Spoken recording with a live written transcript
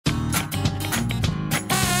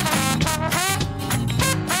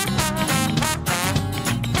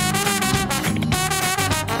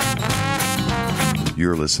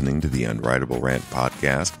You're listening to the Unwritable Rant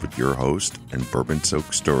podcast with your host and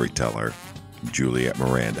bourbon-soaked storyteller, Juliette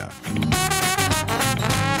Miranda.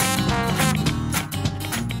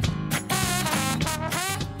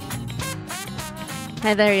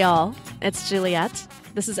 Hi there, y'all. It's Juliette.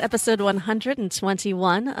 This is episode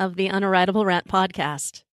 121 of the Unwritable Rant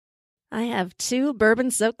podcast. I have two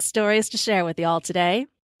bourbon-soaked stories to share with y'all today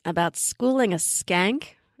about schooling a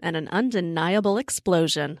skank and an undeniable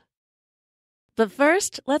explosion. But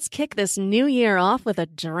first, let's kick this new year off with a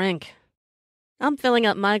drink. I'm filling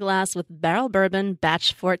up my glass with Barrell Bourbon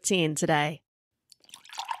Batch 14 today.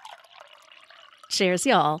 Cheers,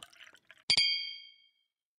 y'all.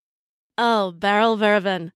 Oh, Barrell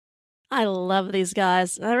Bourbon. I love these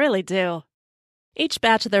guys. I really do. Each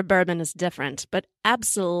batch of their bourbon is different, but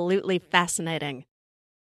absolutely fascinating.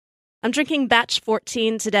 I'm drinking Batch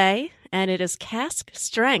 14 today, and it is cask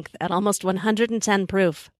strength at almost 110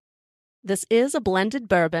 proof. This is a blended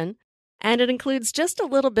bourbon, and it includes just a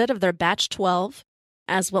little bit of their Batch 12,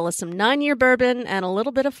 as well as some 9-year bourbon and a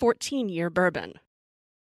little bit of 14-year bourbon.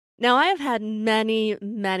 Now, I have had many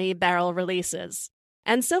barrel releases,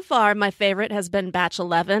 and so far my favorite has been Batch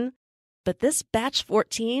 11, but this Batch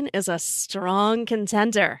 14 is a strong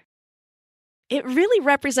contender. It really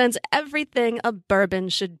represents everything a bourbon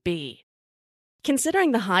should be.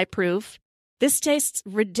 Considering the high proof, this tastes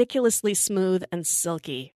ridiculously smooth and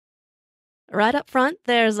silky. Right up front,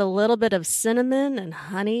 there's a little bit of cinnamon and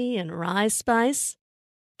honey and rye spice,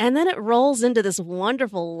 and then it rolls into this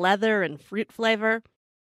wonderful leather and fruit flavor.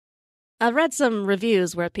 I've read some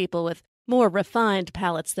reviews where people with more refined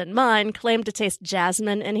palates than mine claim to taste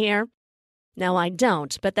jasmine in here. Now, I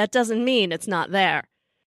don't, but that doesn't mean it's not there.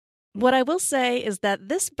 What I will say is that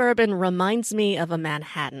this bourbon reminds me of a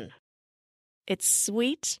Manhattan. It's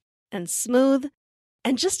sweet and smooth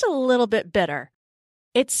and just a little bit bitter.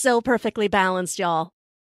 It's so perfectly balanced, y'all.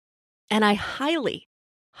 And I highly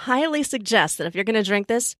suggest that if you're going to drink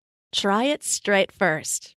this, try it straight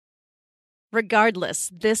first.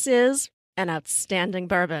 Regardless, this is an outstanding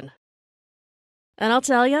bourbon. And I'll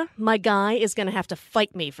tell you, my guy is going to have to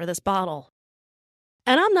fight me for this bottle.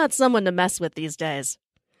 And I'm not someone to mess with these days.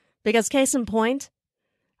 Because case in point,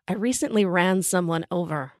 I recently ran someone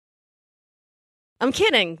over. I'm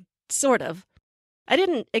kidding, sort of. I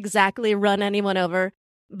didn't exactly run anyone over,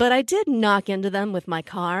 but I did knock into them with my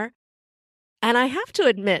car. And I have to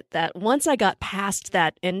admit that once I got past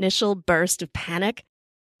that initial burst of panic,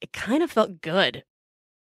 it kind of felt good.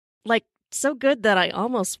 Like, so good that I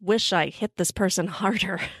almost wish I hit this person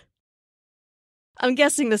harder. I'm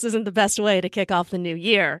guessing this isn't the best way to kick off the new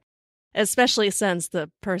year, especially since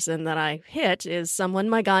the person that I hit is someone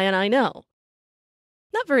my guy and I know.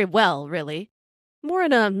 Not very well, really. More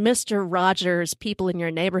in a Mr. Rogers, people in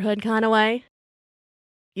your neighborhood kind of way.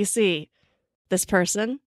 You see, this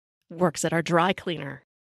person works at our dry cleaner.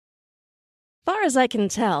 Far as I can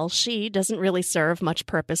tell, she doesn't really serve much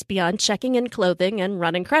purpose beyond checking in clothing and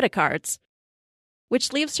running credit cards,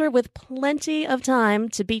 which leaves her with plenty of time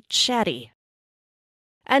to be chatty.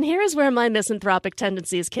 And here is where my misanthropic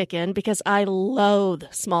tendencies kick in because I loathe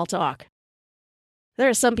small talk. There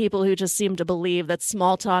are some people who just seem to believe that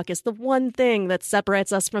small talk is the one thing that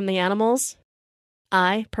separates us from the animals.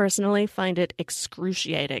 I personally find it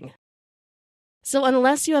excruciating. So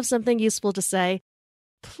unless you have something useful to say,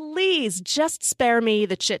 please just spare me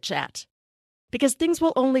the chit-chat, because things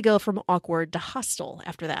will only go from awkward to hostile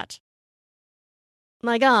after that.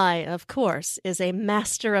 My guy, of course, is a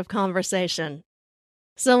master of conversation.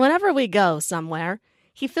 So whenever we go somewhere,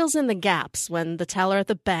 he fills in the gaps when the teller at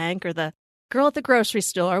the bank or the girl at the grocery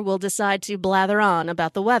store will decide to blather on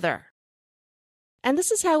about the weather. And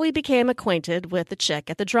this is how we became acquainted with the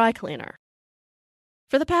chick at the dry cleaner.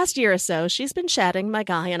 For the past year or so, she's been chatting my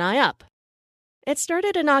guy and I up. It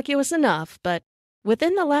started innocuous enough, but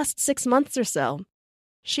within the last 6 months or so,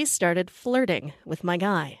 she started flirting with my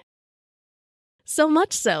guy. So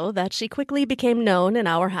much so that she quickly became known in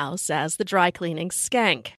our house as the dry cleaning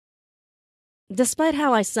skank. Despite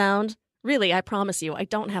how I sound, really, I promise you, I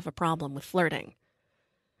don't have a problem with flirting.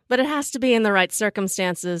 But it has to be in the right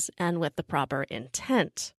circumstances and with the proper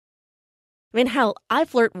intent. I mean, hell, I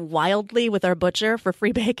flirt wildly with our butcher for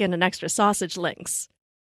free bacon and extra sausage links.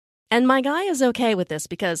 And my guy is okay with this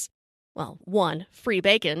because, well, 1, free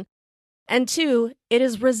bacon, and 2, it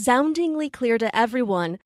is resoundingly clear to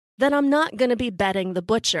everyone that I'm not going to be betting the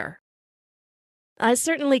butcher. I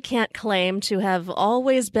certainly can't claim to have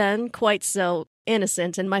always been quite so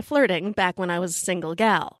innocent in my flirting back when I was a single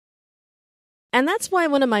gal. And that's why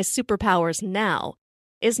one of my superpowers now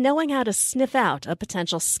is knowing how to sniff out a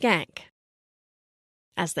potential skank.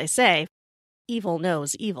 As they say, evil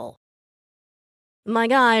knows evil. My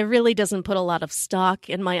guy really doesn't put a lot of stock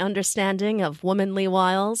in my understanding of womanly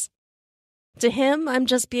wiles. To him, I'm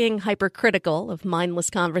just being hypercritical of mindless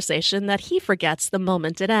conversation that he forgets the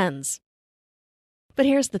moment it ends. But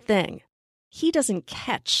here's the thing. He doesn't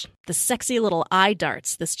catch the sexy little eye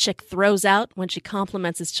darts this chick throws out when she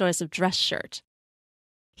compliments his choice of dress shirt.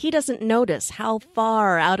 He doesn't notice how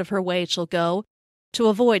far out of her way she'll go to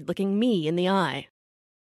avoid looking me in the eye.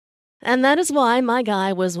 And that is why my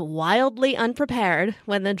guy was wildly unprepared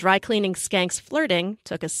when the dry cleaning skank's flirting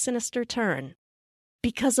took a sinister turn.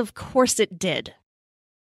 Because of course it did.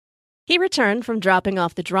 He returned from dropping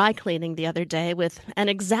off the dry cleaning the other day with an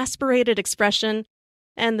exasperated expression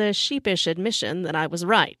and the sheepish admission that I was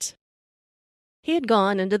right. He had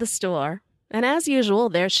gone into the store, and as usual,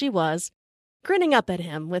 there she was, grinning up at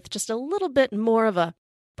him with just a little bit more of a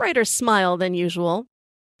brighter smile than usual,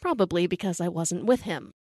 probably because I wasn't with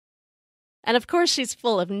him. And of course she's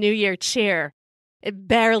full of New Year cheer. It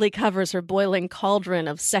barely covers her boiling cauldron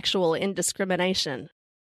of sexual indiscrimination.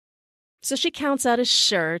 So she counts out his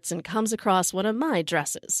shirts and comes across one of my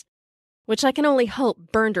dresses, which I can only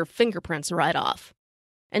hope burned her fingerprints right off.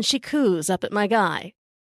 And she coos up at my guy.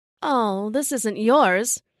 "Oh, this isn't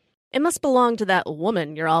yours. It must belong to that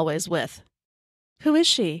woman you're always with." "Who is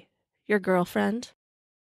she? Your girlfriend?"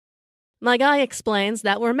 My guy explains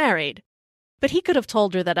that we're married, but he could have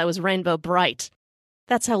told her that I was Rainbow Bright.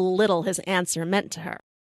 That's how little his answer meant to her.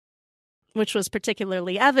 Which was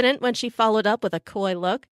particularly evident when she followed up with a coy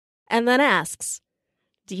look and then asks,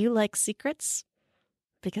 "Do you like secrets?"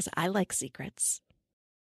 "Because I like secrets."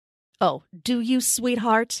 "Oh, do you,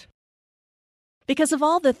 sweetheart?" Because of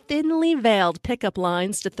all the thinly veiled pickup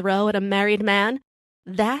lines to throw at a married man,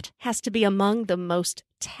 that has to be among the most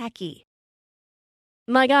tacky.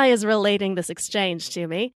 My guy is relating this exchange to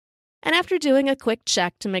me, and after doing a quick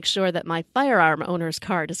check to make sure that my firearm owner's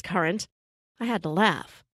card is current, I had to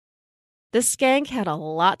laugh. This skank had a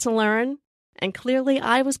lot to learn, and clearly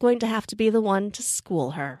I was going to have to be the one to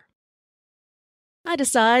school her. I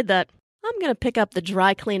decide that I'm going to pick up the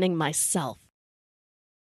dry cleaning myself.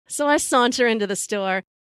 So I saunter into the store,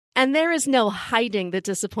 and there is no hiding the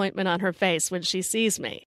disappointment on her face when she sees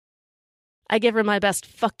me. I give her my best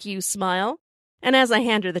fuck you smile, and as I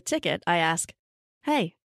hand her the ticket, I ask,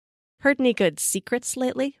 "Hey, heard any good secrets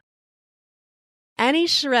lately?" Any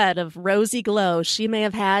shred of rosy glow she may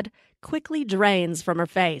have had quickly drains from her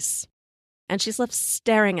face, and she's left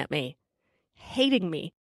staring at me, hating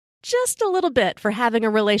me, just a little bit for having a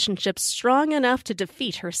relationship strong enough to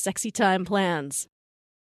defeat her sexy time plans.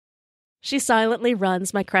 She silently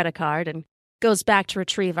runs my credit card and goes back to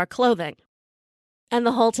retrieve our clothing. And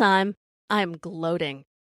the whole time, I'm gloating.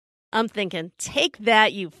 I'm thinking, take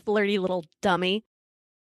that, you flirty little dummy.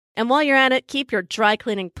 And while you're at it, keep your dry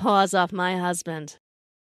cleaning paws off my husband.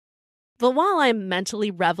 But while I'm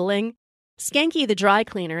mentally reveling, Skanky the dry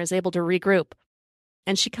cleaner is able to regroup,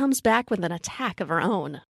 and she comes back with an attack of her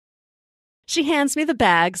own. She hands me the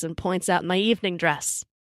bags and points out my evening dress.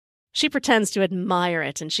 She pretends to admire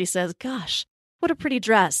it, and she says, "Gosh, what a pretty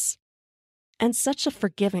dress. And such a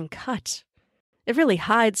forgiving cut. It really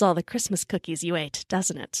hides all the Christmas cookies you ate,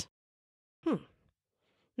 doesn't it?"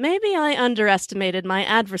 Maybe I underestimated my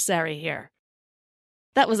adversary here.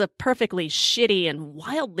 That was a perfectly shitty and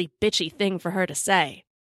wildly bitchy thing for her to say,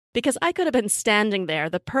 because I could have been standing there,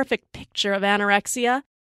 the perfect picture of anorexia,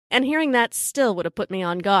 and hearing that still would have put me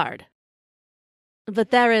on guard. But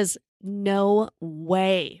there is no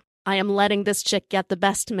way I am letting this chick get the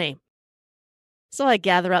best of me. So I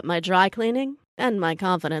gather up my dry cleaning and my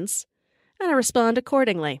confidence, and I respond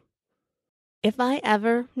accordingly. If I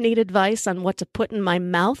ever need advice on what to put in my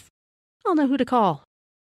mouth, I'll know who to call.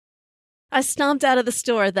 I stomped out of the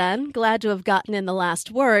store then, glad to have gotten in the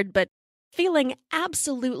last word, but feeling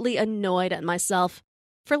absolutely annoyed at myself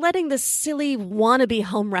for letting this silly wannabe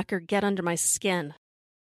homewrecker get under my skin.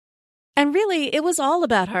 And really, it was all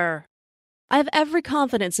about her. I have every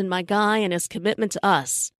confidence in my guy and his commitment to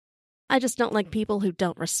us. I just don't like people who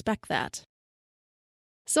don't respect that.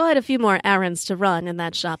 So I had a few more errands to run in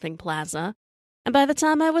that shopping plaza, and by the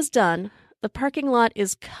time I was done, the parking lot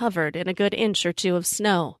is covered in a good inch or two of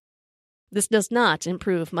snow. This does not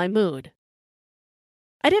improve my mood.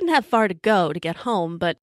 I didn't have far to go to get home,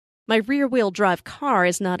 but my rear-wheel drive car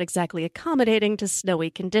is not exactly accommodating to snowy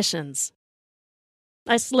conditions.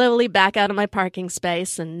 I slowly back out of my parking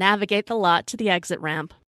space and navigate the lot to the exit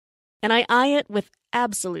ramp, and I eye it with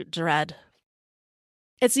absolute dread.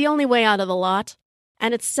 It's the only way out of the lot,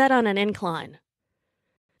 and it's set on an incline.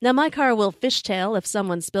 Now my car will fishtail if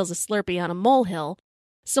someone spills a Slurpee on a molehill,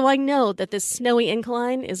 so I know that this snowy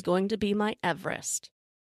incline is going to be my Everest.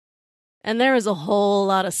 and there is a whole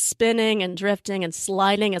lot of spinning and drifting and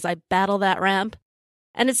sliding as I battle that ramp,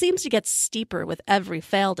 and it seems to get steeper with every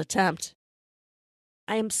failed attempt.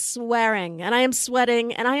 I am swearing, and I am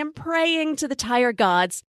sweating, and I am praying to the tire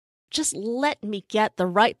gods, just let me get the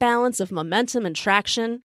right balance of momentum and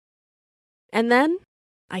traction. And then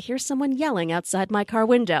I hear someone yelling outside my car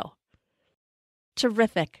window.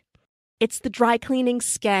 Terrific. It's the dry cleaning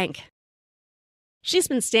skank. She's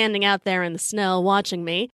been standing out there in the snow watching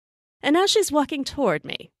me, and now she's walking toward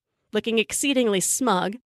me, looking exceedingly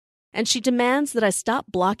smug, and she demands that I stop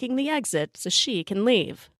blocking the exit so she can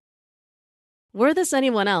leave. Were this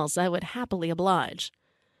anyone else, I would happily oblige.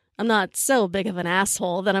 I'm not so big of an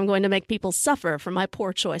asshole that I'm going to make people suffer for my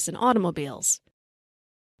poor choice in automobiles.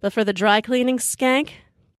 But for the dry cleaning skank,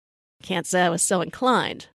 can't say I was so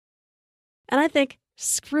inclined. And I think,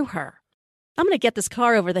 screw her. I'm going to get this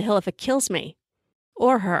car over the hill if it kills me.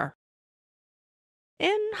 Or her.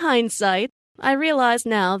 In hindsight, I realize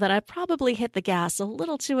now that I probably hit the gas a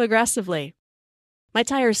little too aggressively. My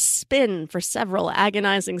tires spin for several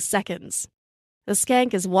agonizing seconds. The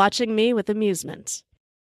skank is watching me with amusement.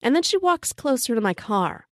 And then she walks closer to my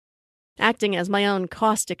car, acting as my own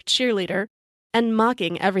caustic cheerleader and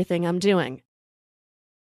mocking everything I'm doing.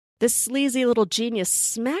 This sleazy little genius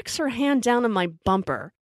smacks her hand down on my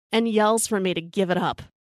bumper and yells for me to give it up.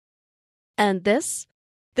 And this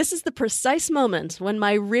is the precise moment when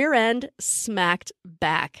my rear end smacked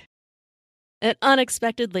back. It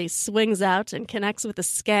unexpectedly swings out and connects with the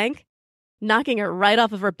skank, knocking her right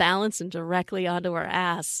off of her balance and directly onto her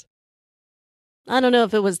ass. I don't know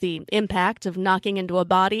if it was the impact of knocking into a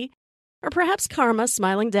body, or perhaps karma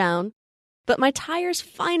smiling down, but my tires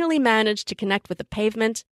finally managed to connect with the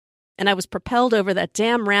pavement, and I was propelled over that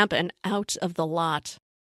damn ramp and out of the lot.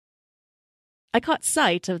 I caught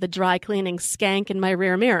sight of the dry cleaning skank in my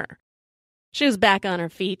rear mirror. She was back on her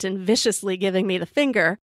feet and viciously giving me the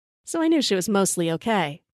finger, so I knew she was mostly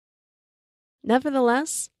okay.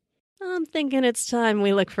 Nevertheless, I'm thinking it's time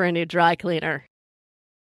we look for a new dry cleaner.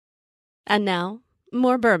 And now,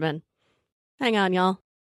 more bourbon. Hang on, y'all.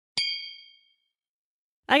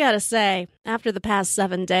 I gotta say, after the past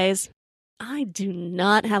 7 days, I do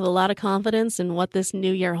not have a lot of confidence in what this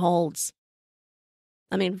new year holds.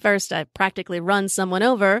 I mean, first I practically run someone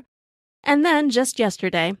over, and then, just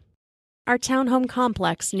yesterday, our townhome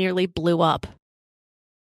complex nearly blew up.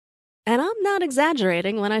 And I'm not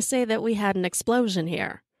exaggerating when I say that we had an explosion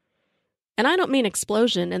here. And I don't mean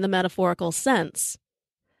explosion in the metaphorical sense.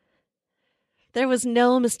 There was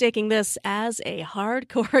no mistaking this as a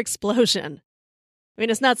hardcore explosion. I mean,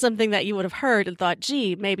 it's not something that you would have heard and thought,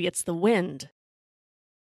 gee, maybe it's the wind.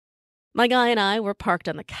 My guy and I were parked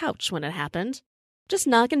on the couch when it happened, just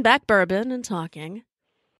knocking back bourbon and talking.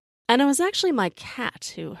 And it was actually my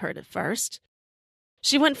cat who heard it first.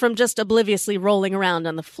 She went from just obliviously rolling around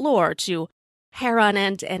on the floor to hair on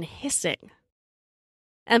end and hissing.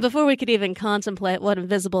 And before we could even contemplate what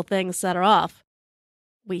invisible thing set her off,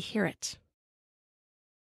 we hear it.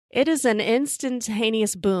 It is an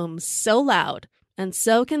instantaneous boom so loud and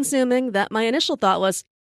so consuming that my initial thought was,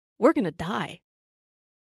 we're going to die.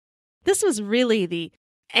 This was really the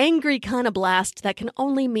angry kind of blast that can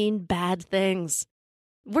only mean bad things.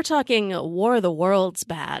 We're talking War of the Worlds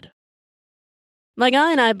bad. My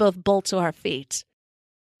guy and I both bolt to our feet.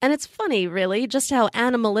 And it's funny, really, just how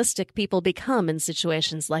animalistic people become in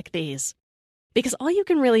situations like these. Because all you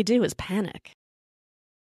can really do is panic.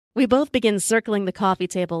 We both begin circling the coffee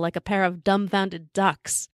table like a pair of dumbfounded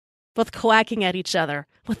ducks, both quacking at each other.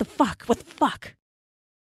 What the fuck? What the fuck?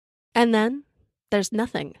 And then, there's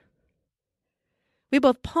nothing. We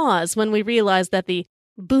both pause when we realize that the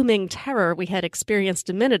booming terror we had experienced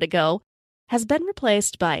a minute ago has been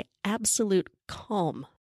replaced by absolute calm.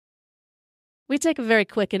 We take a very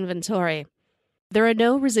quick inventory. There are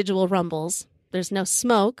no residual rumbles. There's no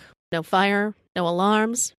smoke, no fire, no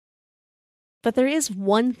alarms. But there is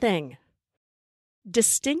one thing.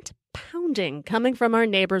 Distinct pounding coming from our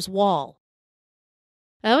neighbor's wall.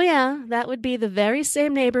 Oh yeah, that would be the very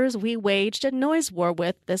same neighbors we waged a noise war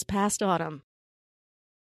with this past autumn.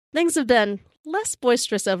 Things have been less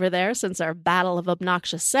boisterous over there since our battle of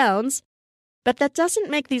obnoxious sounds, but that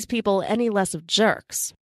doesn't make these people any less of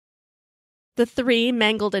jerks. The 3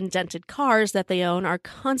 mangled and dented cars that they own are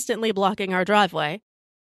constantly blocking our driveway.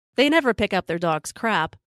 They never pick up their dog's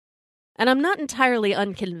crap. And I'm not entirely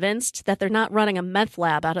unconvinced that they're not running a meth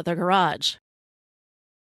lab out of their garage.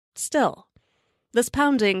 Still, this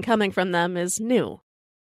pounding coming from them is new.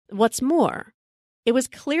 What's more, it was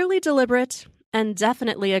clearly deliberate and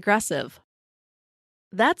definitely aggressive.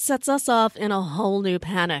 That sets us off in a whole new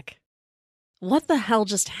panic. What the hell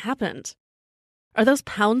just happened? Are those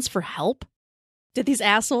pounds for help? Did these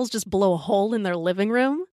assholes just blow a hole in their living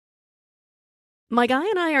room? My guy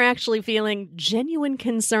and I are actually feeling genuine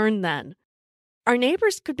concern then. Our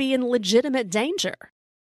neighbors could be in legitimate danger.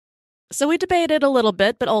 So we debated a little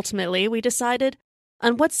bit, but ultimately we decided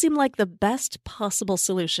on what seemed like the best possible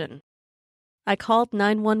solution. I called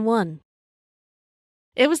 911.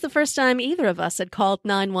 It was the first time either of us had called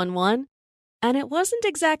 911, and it wasn't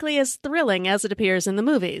exactly as thrilling as it appears in the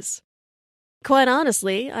movies. Quite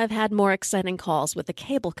honestly, I've had more exciting calls with the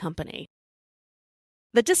cable company.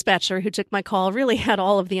 The dispatcher who took my call really had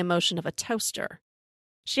all of the emotion of a toaster.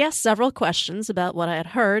 She asked several questions about what I had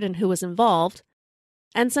heard and who was involved,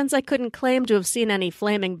 and since I couldn't claim to have seen any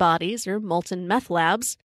flaming bodies or molten meth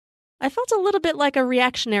labs, I felt a little bit like a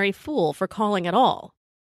reactionary fool for calling at all.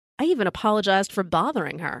 I even apologized for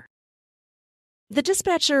bothering her. The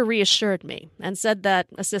dispatcher reassured me and said that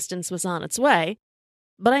assistance was on its way,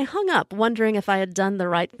 but I hung up wondering if I had done the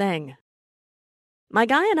right thing. My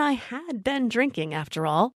guy and I had been drinking, after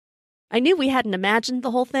all. I knew we hadn't imagined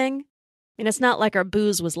the whole thing, and it's not like our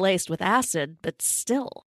booze was laced with acid, but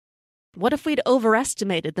still. What if we'd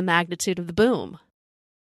overestimated the magnitude of the boom?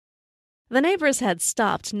 The neighbors had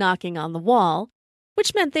stopped knocking on the wall,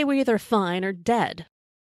 which meant they were either fine or dead.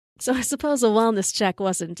 So I suppose a wellness check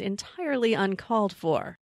wasn't entirely uncalled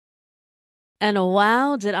for. And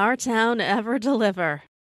wow, did our town ever deliver.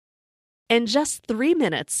 In just 3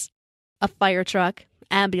 minutes, a fire truck,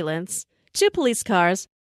 ambulance, 2 police cars,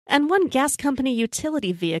 and 1 gas company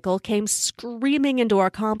utility vehicle came screaming into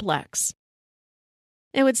our complex.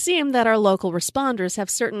 It would seem that our local responders have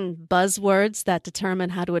certain buzzwords that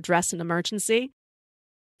determine how to address an emergency,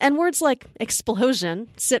 and words like explosion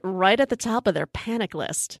sit right at the top of their panic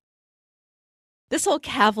list. This whole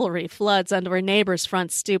cavalry floods onto our neighbor's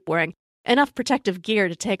front stoop wearing enough protective gear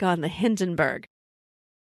to take on the Hindenburg.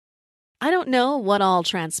 I don't know what all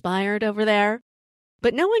transpired over there,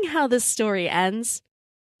 but knowing how this story ends,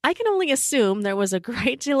 I can only assume there was a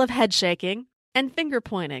great deal of head shaking and finger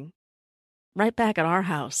pointing. Right back at our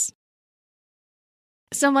house.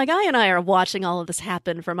 So my guy and I are watching all of this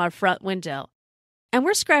happen from our front window, and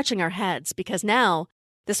we're scratching our heads because now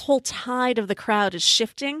this whole tide of the crowd is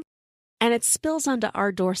shifting, and it spills onto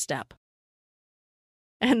our doorstep.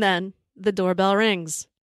 And then the doorbell rings.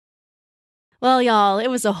 Well, y'all, it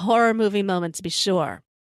was a horror movie moment to be sure,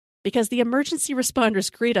 because the emergency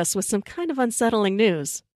responders greet us with some kind of unsettling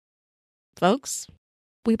news. Folks,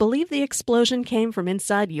 we believe the explosion came from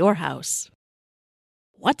inside your house.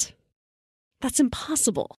 What? That's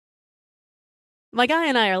impossible. My guy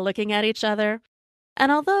and I are looking at each other,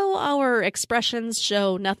 and although our expressions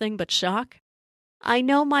show nothing but shock, I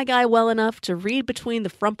know my guy well enough to read between the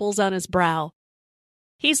frumples on his brow.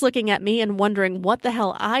 He's looking at me and wondering what the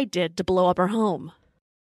hell I did to blow up our home.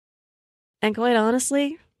 And quite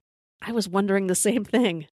honestly, I was wondering the same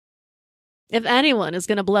thing. If anyone is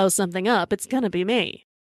going to blow something up, it's going to be me.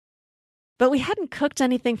 But we hadn't cooked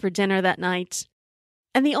anything for dinner that night,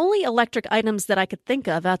 and the only electric items that I could think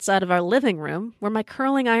of outside of our living room were my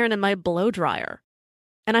curling iron and my blow dryer,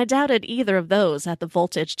 and I doubted either of those had the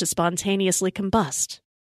voltage to spontaneously combust.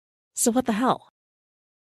 So what the hell?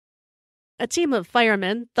 A team of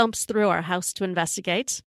firemen thumps through our house to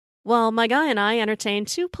investigate, while my guy and I entertain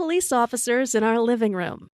 2 police officers in our living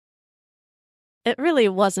room. It really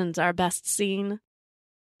wasn't our best scene.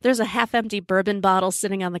 There's a half-empty bourbon bottle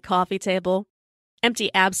sitting on the coffee table.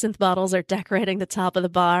 Empty absinthe bottles are decorating the top of the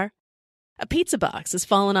bar. A pizza box has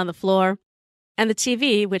fallen on the floor, and the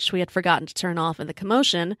TV, which we had forgotten to turn off in the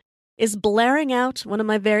commotion, is blaring out one of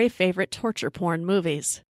my very favorite torture porn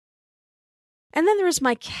movies. And then there is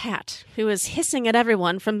my cat, who is hissing at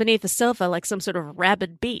everyone from beneath the sofa like some sort of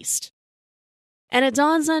rabid beast. And it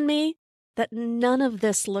dawns on me that none of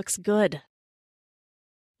this looks good.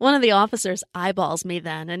 One of the officers eyeballs me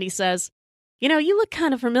then, and he says, "You know, you look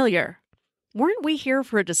kind of familiar. Weren't we here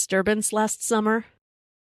for a disturbance last summer?"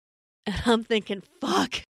 And I'm thinking,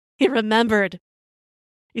 fuck, he remembered.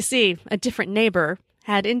 You see, a different neighbor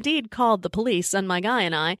had indeed called the police on my guy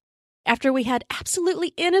and I after we had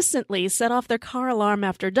absolutely innocently set off their car alarm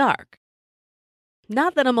after dark.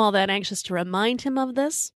 Not that I'm all that anxious to remind him of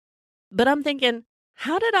this, but I'm thinking,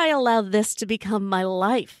 how did I allow this to become my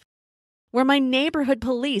life, where my neighborhood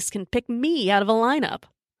police can pick me out of a lineup?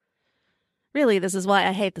 Really, this is why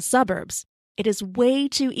I hate the suburbs. It is way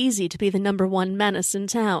too easy to be the number 1 menace in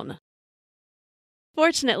town.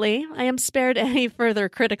 Fortunately, I am spared any further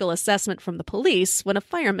critical assessment from the police when a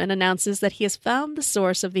fireman announces that he has found the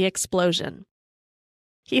source of the explosion.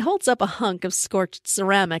 He holds up a hunk of scorched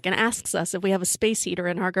ceramic and asks us if we have a space heater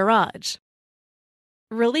in our garage.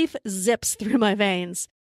 Relief zips through my veins,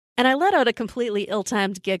 And I let out a completely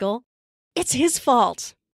ill-timed giggle. It's his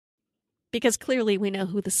fault. Because clearly we know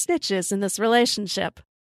who the snitch is in this relationship.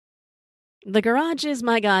 The garage is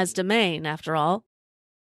my guy's domain, after all.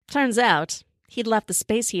 Turns out, he'd left the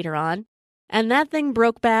space heater on, and that thing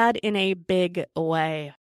broke bad in a big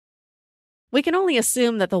way. We can only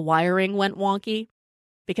assume that the wiring went wonky,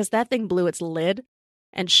 because that thing blew its lid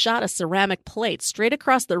and shot a ceramic plate straight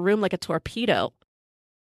across the room like a torpedo.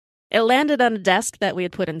 It landed on a desk that we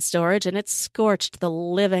had put in storage, and it scorched the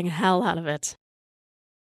living hell out of it.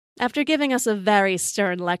 After giving us a very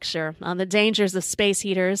stern lecture on the dangers of space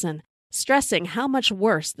heaters and stressing how much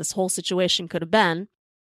worse this whole situation could have been,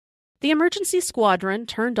 the emergency squadron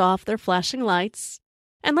turned off their flashing lights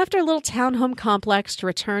and left our little townhome complex to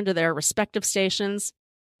return to their respective stations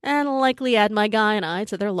and likely add my guy and I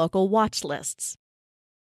to their local watch lists.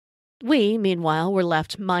 We, meanwhile, were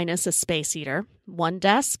left minus a space heater, one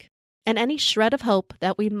desk, and any shred of hope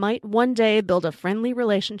that we might one day build a friendly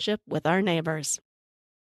relationship with our neighbors.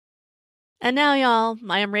 And now, y'all,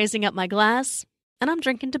 I am raising up my glass, and I'm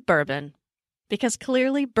drinking to bourbon, because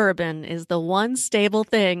clearly bourbon is the one stable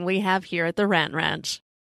thing we have here at the Rant Ranch.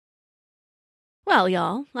 Well,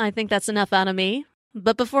 y'all, I think that's enough out of me.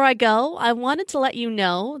 But before I go, I wanted to let you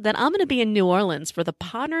know that I'm going to be in New Orleans for the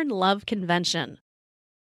Modern Love Convention.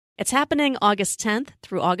 It's happening August 10th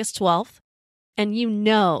through August 12th, and you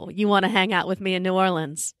know you want to hang out with me in New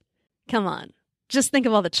Orleans. Come on, just think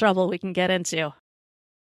of all the trouble we can get into.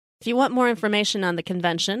 If you want more information on the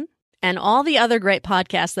convention and all the other great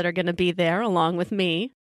podcasts that are going to be there along with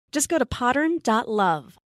me, just go to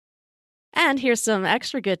podern.love. And here's some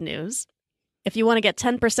extra good news. If you want to get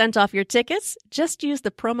 10% off your tickets, just use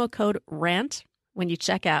the promo code RANT when you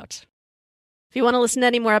check out. If you want to listen to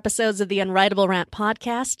any more episodes of the Unwritable Rant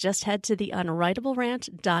podcast, just head to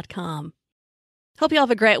theunwritablерant.com. Hope you all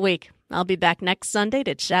have a great week. I'll be back next Sunday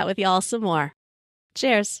to chat with y'all some more.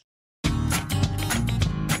 Cheers.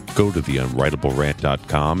 Go to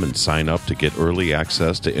theunwritablerant.com and sign up to get early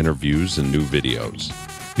access to interviews and new videos.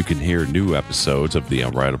 You can hear new episodes of The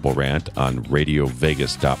Unwritable Rant on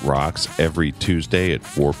radiovegas.rocks every Tuesday at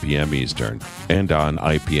 4 p.m. Eastern and on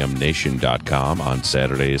IPMNation.com on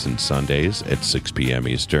Saturdays and Sundays at 6 p.m.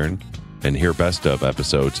 Eastern, and hear best of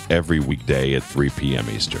episodes every weekday at 3 p.m.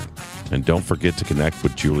 Eastern. And don't forget to connect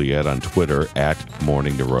with Juliette on Twitter at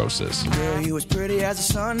Morning Neurosis. Girl, you was pretty as a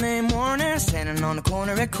Sunday morning, standing on the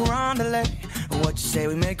corner at Carondelet. What you say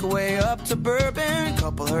we make our way up to Bourbon, a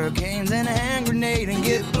couple hurricanes and a hand grenade, and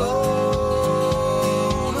get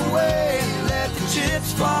blown away. Let the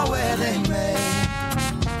chips fall where they may.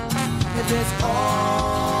 If it's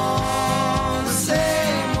all the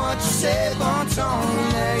same, what you say, bon ton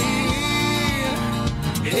relay.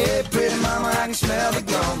 Hey, pretty mama, I can smell the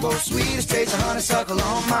gumbo. Sweet as taste of honeysuckle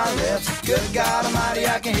on my lips. Good God Almighty,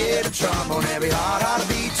 I can hear the trombone. Every heart ought to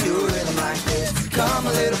beat to a rhythm like this. Come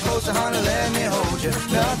a little closer, honey, let me hold you.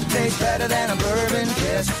 Nothing tastes better than a bourbon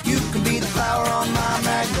kiss. You can be the flower on my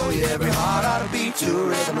magnolia. Every heart ought to beat to a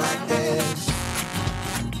rhythm like this.